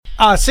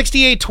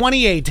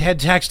6828 had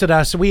texted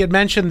us. We had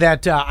mentioned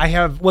that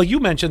you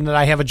mentioned that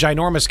I have a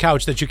ginormous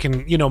couch that you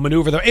can,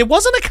 maneuver. It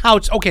wasn't a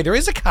couch. Okay, there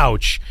is a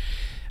couch.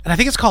 And I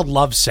think it's called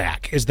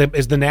Lovesac is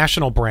the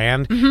national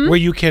brand where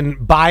you can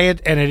buy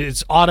it and it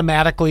is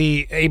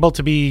automatically able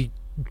to be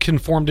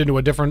conformed into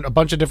a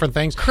bunch of different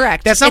things.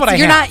 Correct. That's not what I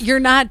have. You're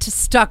not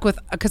stuck with,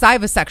 because I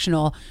have a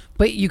sectional,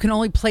 but you can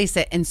only place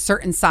it in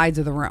certain sides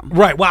of the room.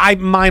 Right. Well,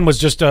 mine was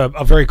just a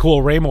very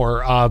cool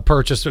Raymore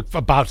purchase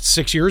about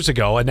 6 years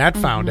ago, and that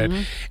found it.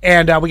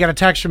 And we got a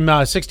text from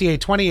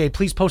 6828.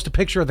 Please post a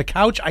picture of the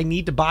couch. I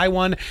need to buy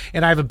one,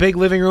 and I have a big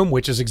living room,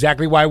 which is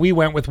exactly why we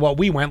went with what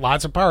we went.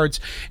 Lots of parts.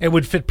 It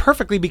would fit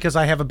perfectly because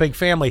I have a big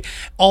family.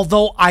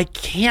 Although I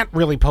can't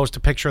really post a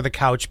picture of the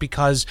couch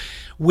because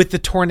with the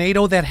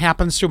tornado that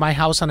happens through my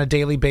house on a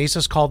daily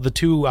basis, called the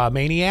two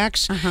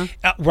maniacs.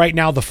 Right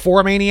now, the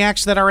four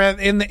maniacs that are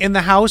in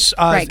the house,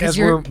 as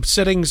we're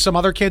sitting some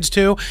other kids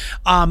too.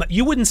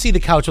 You wouldn't see the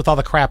couch with all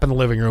the crap in the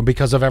living room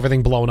because of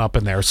everything blown up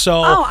in there.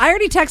 So, I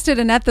already texted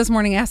Annette this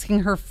morning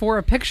asking her for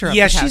a picture of the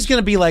couch. She's going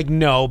to be like,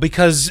 no,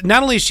 because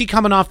not only is she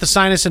coming off the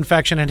sinus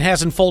infection and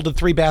hasn't folded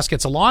 3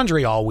 baskets of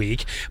laundry all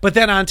week, but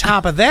then on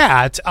top of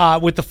that,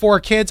 with the 4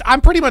 kids,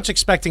 I'm pretty much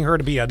expecting her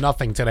to be a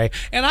nothing today,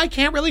 and I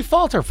can't really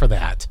fault her for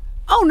that.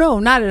 Oh, no,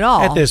 not at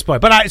all. At this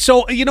point. But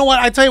you know what?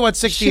 I tell you what,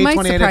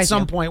 6828, at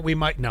some point we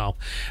might know.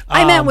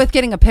 I meant with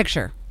getting a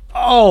picture.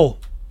 Oh,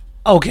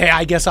 okay.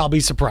 I guess I'll be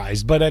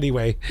surprised. But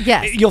anyway,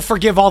 yes. You'll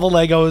forgive all the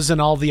Legos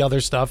and all the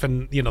other stuff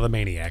and, the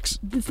maniacs.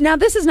 Now,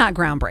 this is not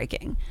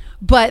groundbreaking,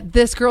 but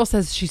this girl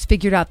says she's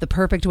figured out the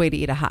perfect way to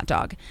eat a hot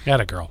dog.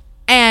 Atta girl.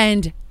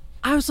 And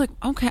I was like,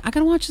 okay, I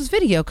got to watch this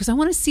video because I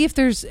want to see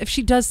if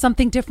she does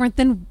something different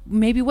than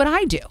maybe what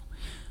I do.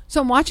 So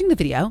I'm watching the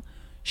video.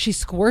 She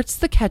squirts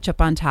the ketchup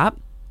on top,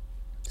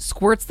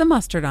 squirts the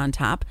mustard on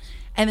top,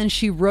 and then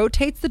she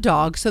rotates the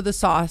dog so the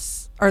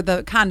sauce or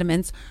the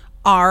condiments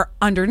are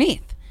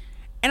underneath.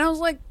 And I was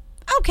like,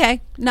 okay,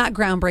 not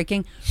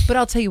groundbreaking, but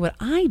I'll tell you what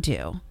I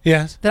do.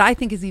 Yes. That I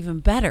think is even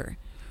better.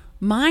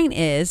 Mine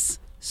is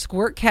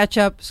squirt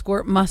ketchup,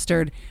 squirt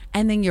mustard,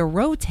 and then you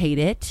rotate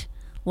it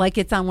like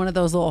it's on one of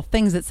those little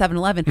things at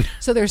 7-Eleven.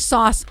 So there's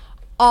sauce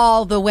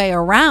all the way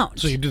around.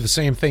 So you do the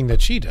same thing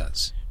that she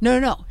does.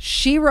 No.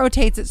 She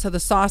rotates it so the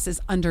sauce is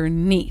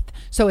underneath.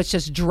 So it's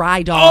just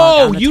dry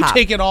dog on the top.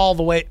 Take it all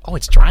the way. Oh,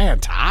 it's dry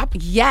on top?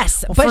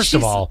 Yes. Well, first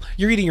of all,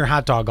 you're eating your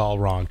hot dog all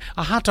wrong.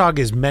 A hot dog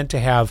is meant to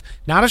have,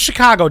 not a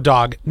Chicago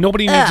dog.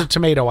 Nobody needs a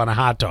tomato on a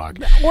hot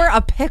dog. Or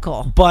a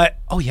pickle. But,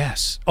 oh,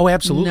 yes. Oh,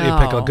 absolutely a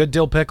pickle. A good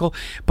dill pickle.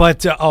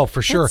 But,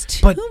 for sure. That's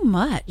too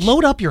much.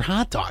 Load up your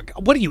hot dog.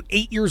 What are you,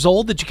 8 years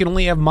old that you can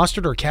only have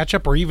mustard or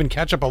ketchup or even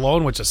ketchup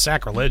alone, which is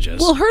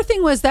sacrilegious? Well, her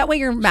thing was that way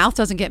your mouth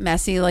doesn't get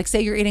messy. Like,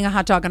 say you're eating a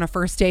hot dog on a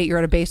first date, you're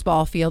at a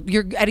baseball field,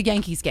 you're at a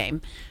Yankees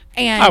game.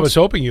 And I was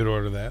hoping you'd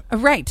order that.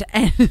 Right.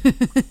 And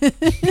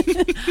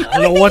I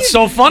don't know what's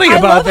so funny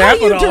about that.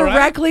 How you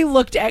directly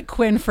looked at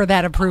Quinn for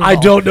that approval. I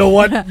don't know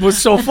what was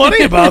so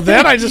funny about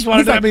that. I just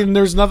wanted to,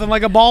 there's nothing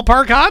like a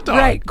ballpark hot dog.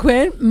 Right,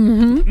 Quinn?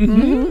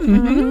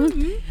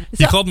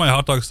 You called my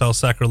hot dog style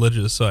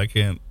sacrilegious, so I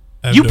can't.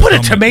 You put a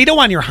tomato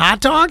on your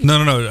hot dog?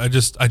 No. I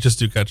just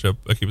do ketchup.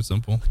 I keep it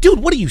simple. Dude,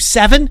 what are you,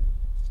 7?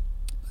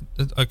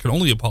 I can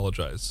only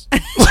apologize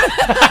if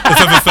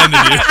I've offended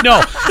you.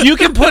 No, you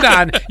can put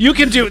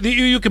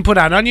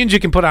on onions, you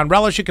can put on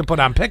relish, you can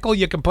put on pickle,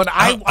 you can put.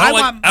 I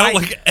don't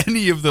like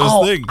any of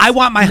those things. I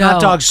want my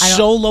hot dog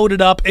so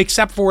loaded up,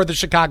 except for the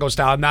Chicago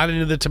style, not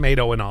into the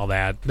tomato and all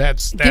that.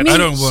 That's I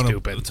don't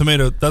stupid. Want a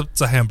tomato.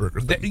 That's a hamburger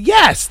thing.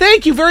 Yes,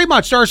 thank you very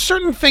much. There are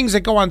certain things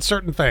that go on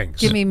certain things.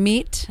 Give me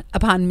meat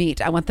upon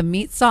meat. I want the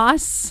meat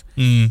sauce.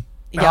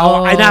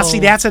 Oh, I now see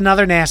that's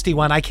another nasty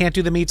one. I can't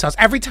do the meat sauce.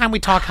 Every time we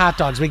talk hot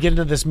dogs, we get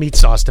into this meat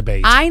sauce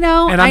debate. I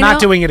know, and I'm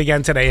not doing it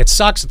again today. It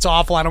sucks. It's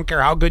awful. I don't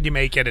care how good you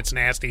make it. It's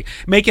nasty.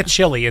 Make it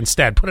chili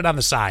instead. Put it on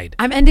the side.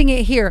 I'm ending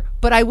it here,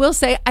 but I will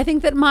say I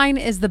think that mine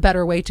is the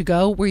better way to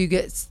go, where you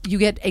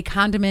get a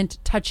condiment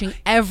touching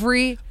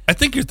every. I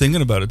think you're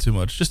thinking about it too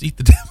much. Just eat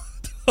the damn.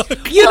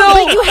 But you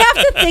have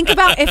to think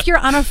about if you're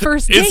on a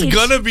first date.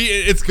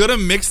 It's gonna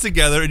mix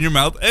together in your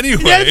mouth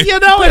anyway. And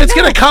it's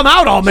gonna come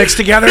out all mixed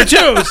together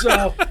too.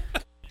 So,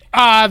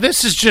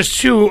 this is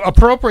just too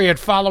appropriate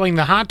following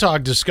the hot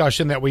dog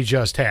discussion that we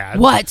just had.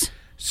 What?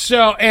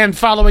 So, and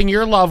following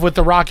your love with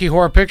the Rocky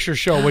Horror Picture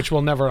Show, which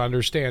we'll never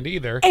understand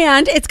either.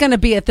 And it's going to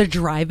be at the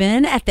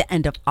drive-in at the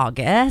end of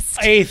August.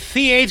 A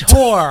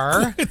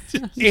theater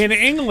in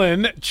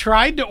England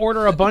tried to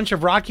order a bunch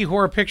of Rocky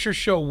Horror Picture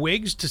Show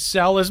wigs to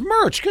sell as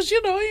merch. Because,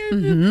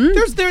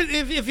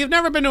 if you've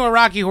never been to a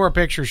Rocky Horror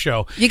Picture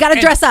Show, you got to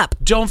dress up.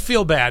 Don't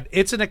feel bad.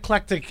 It's an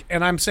eclectic,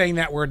 and I'm saying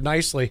that word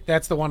nicely.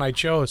 That's the one I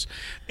chose.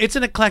 It's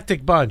an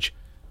eclectic bunch.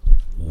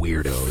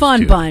 Weirdos.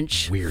 Fun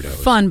bunch. Weirdos.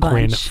 Fun bunch.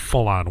 Quinn,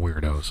 full-on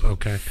weirdos.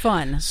 Okay.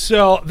 Fun.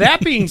 So, that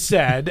being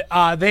said,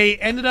 they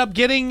ended up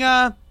getting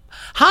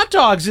hot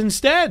dogs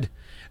instead.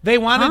 They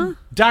wanted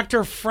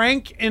Dr.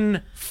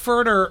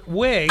 Frank-N-Furter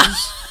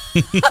wigs,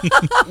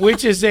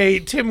 which is a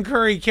Tim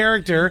Curry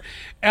character.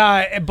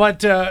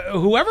 But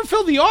whoever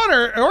filled the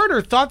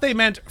order thought they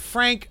meant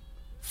Frank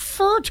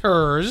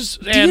Frankfurters.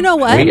 Do you know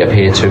what? We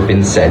appear to have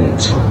been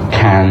sent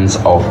cans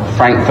of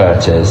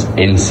Frankfurters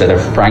instead of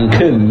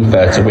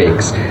Frankenfurter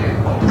wigs.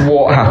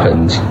 What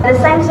happened? The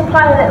same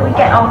supplier that we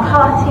get our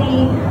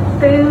party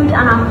food and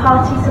our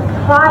party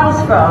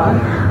supplies from,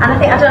 and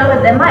I don't know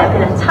whether there might have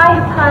been a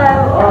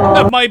typo or...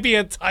 That might be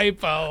a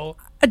typo.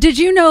 Did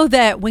you know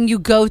that when you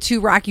go to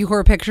Rocky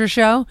Horror Picture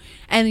Show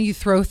and you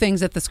throw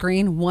things at the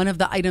screen, one of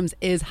the items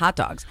is hot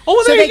dogs?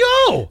 Oh, there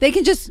you go. They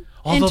can just...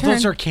 Although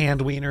those are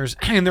canned wieners,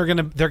 and they're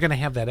gonna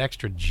have that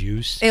extra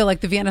juice. They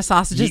like the Vienna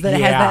sausages that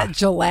Yeah. has that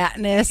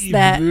gelatinous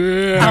that.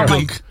 Yeah. Oh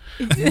my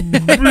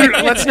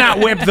Let's not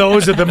whip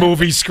those at the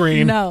movie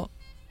screen. No.